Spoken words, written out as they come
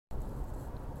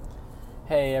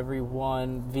Hey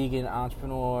everyone, vegan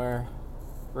entrepreneur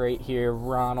right here,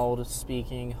 Ronald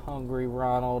speaking, Hungry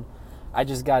Ronald. I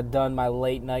just got done my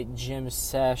late night gym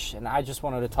sesh and I just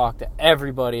wanted to talk to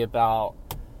everybody about,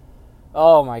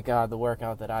 oh my God, the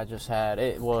workout that I just had.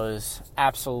 It was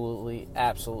absolutely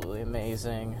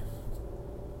amazing.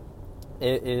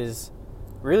 It is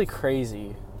really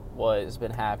crazy what has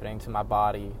been happening to my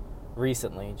body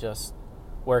recently, just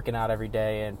working out every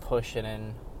day and pushing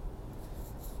and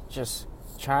just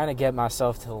trying to get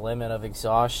myself to the limit of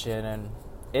exhaustion, and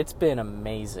it's been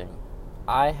amazing.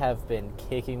 I have been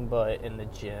kicking butt in the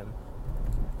gym.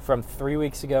 From 3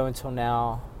 weeks ago until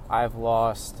now, I've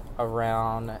lost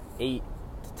around 8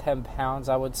 to 10 pounds,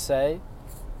 I would say.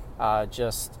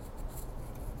 Just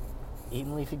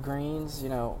eating leafy greens,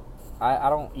 I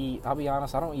don't eat, I'll be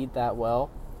honest, I don't eat that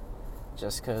well,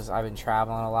 just because I've been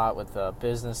traveling a lot with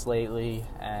business lately,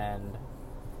 and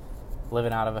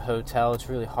living out of a hotel. It's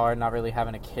really hard not really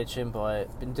having a kitchen,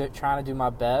 but been trying to do my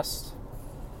best.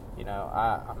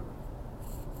 I'm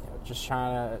just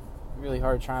trying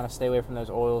to stay away from those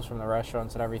oils from the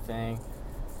restaurants and everything.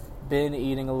 Been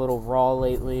eating a little raw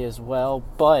lately as well,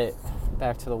 but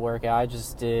back to the workout. I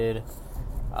just did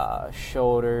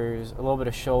shoulders, a little bit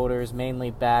of shoulders,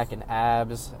 mainly back and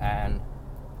abs, and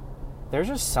there's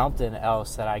just something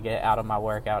else that I get out of my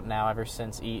workout now ever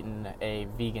since eating a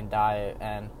vegan diet,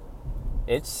 and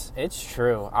it's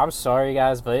true. I'm sorry,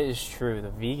 guys, but it is true.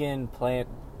 The vegan plant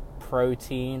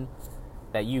protein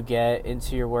that you get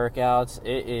into your workouts,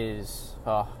 it is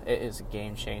a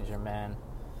game changer, man.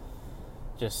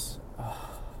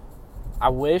 I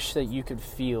wish that you could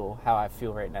feel how I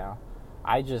feel right now.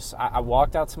 I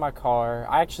walked out to my car.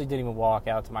 I actually didn't even walk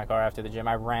out to my car after the gym.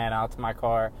 I ran out to my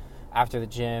car after the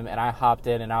gym, and I hopped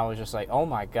in, and I was just like, oh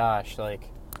my gosh,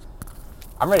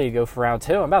 I'm ready to go for round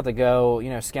 2. I'm about to go,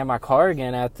 scan my car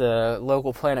again at the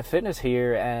local Planet Fitness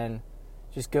here and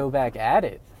just go back at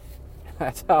it.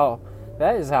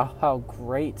 That is how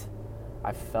great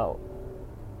I felt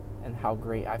and how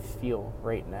great I feel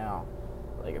right now.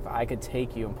 If I could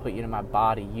take you and put you in my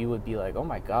body, you would be like, oh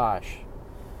my gosh.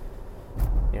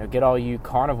 Get all you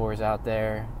carnivores out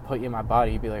there, put you in my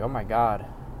body, you'd be like, oh my God.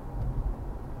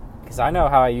 Because I know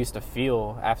how I used to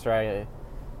feel after I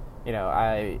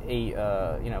ate,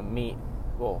 meat,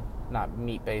 well, not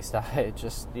meat-based diet,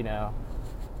 just,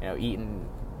 eating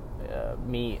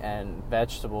meat and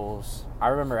vegetables. I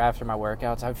remember after my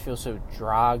workouts, I would feel so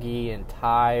groggy and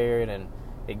tired and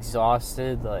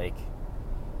exhausted.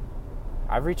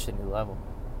 I've reached a new level.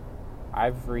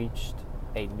 I've reached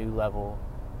a new level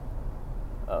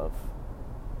of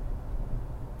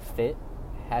fit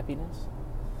happiness.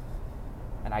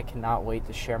 And I cannot wait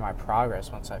to share my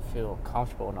progress once I feel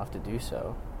comfortable enough to do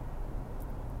so.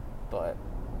 But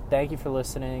thank you for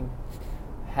listening.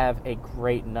 Have a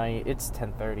great night. It's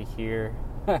 10:30 here.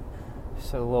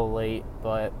 So a little late,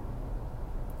 but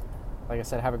like I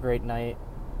said, have a great night.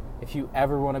 If you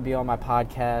ever want to be on my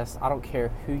podcast, I don't care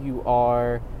who you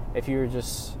are. If you're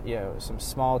just, some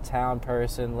small town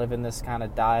person living this kind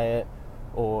of diet,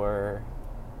 or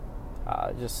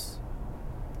just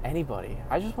anybody.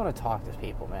 I just want to talk to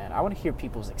people, man. I want to hear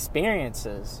people's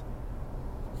experiences.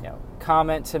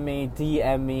 Comment to me,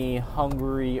 DM me,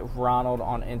 Hungry Ronald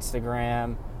on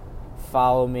Instagram.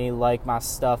 Follow me, like my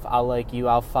stuff. I'll like you.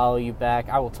 I'll follow you back.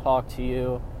 I will talk to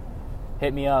you.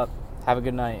 Hit me up. Have a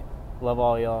good night. Love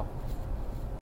all y'all.